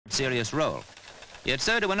serious role. Yet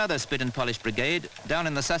so do another spit and polish brigade down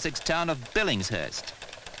in the Sussex town of Billingshurst.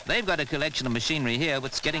 They've got a collection of machinery here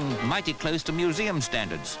that's getting mighty close to museum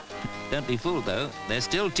standards. Don't be fooled, though. They're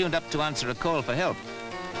still tuned up to answer a call for help.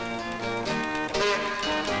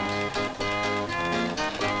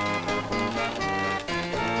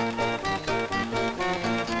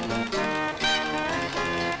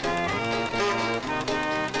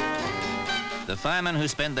 The firemen who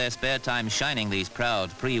spend their spare time shining these proud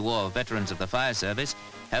pre-war veterans of the fire service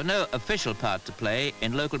have no official part to play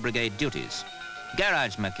in local brigade duties.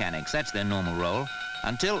 Garage mechanics, that's their normal role,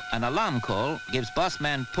 until an alarm call gives boss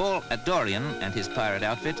man Paul Adorian and his pirate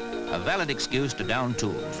outfit a valid excuse to down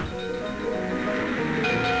tools.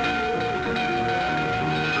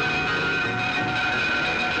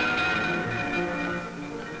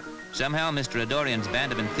 Somehow, Mr. Adorian's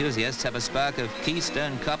band of enthusiasts have a spark of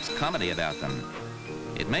Keystone Cops comedy about them.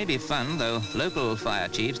 It may be fun, though local fire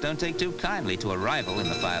chiefs don't take too kindly to a rival in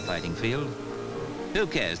the firefighting field. Who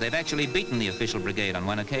cares? They've actually beaten the official brigade on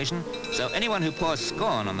one occasion, so anyone who pours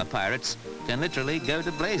scorn on the pirates can literally go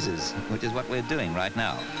to blazes, which is what we're doing right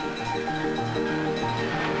now.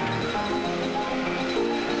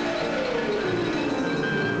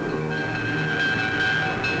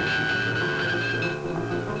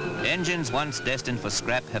 Engines once destined for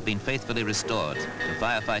scrap have been faithfully restored to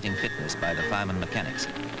firefighting fitness by the fireman mechanics.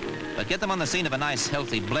 But get them on the scene of a nice,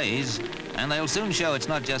 healthy blaze, and they'll soon show it's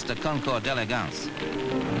not just a concours d'elegance.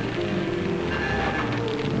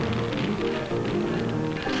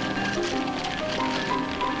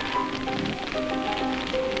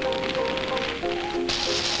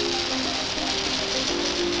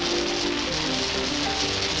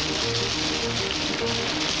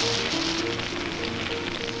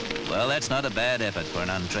 Well, that's not a bad effort for an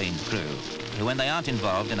untrained crew, who, when they aren't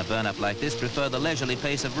involved in a burn-up like this, prefer the leisurely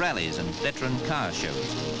pace of rallies and veteran car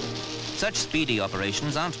shows. Such speedy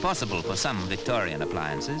operations aren't possible for some Victorian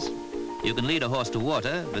appliances. You can lead a horse to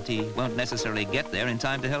water, but he won't necessarily get there in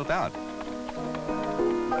time to help out.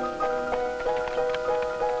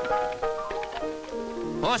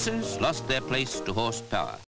 Horses lost their place to horsepower.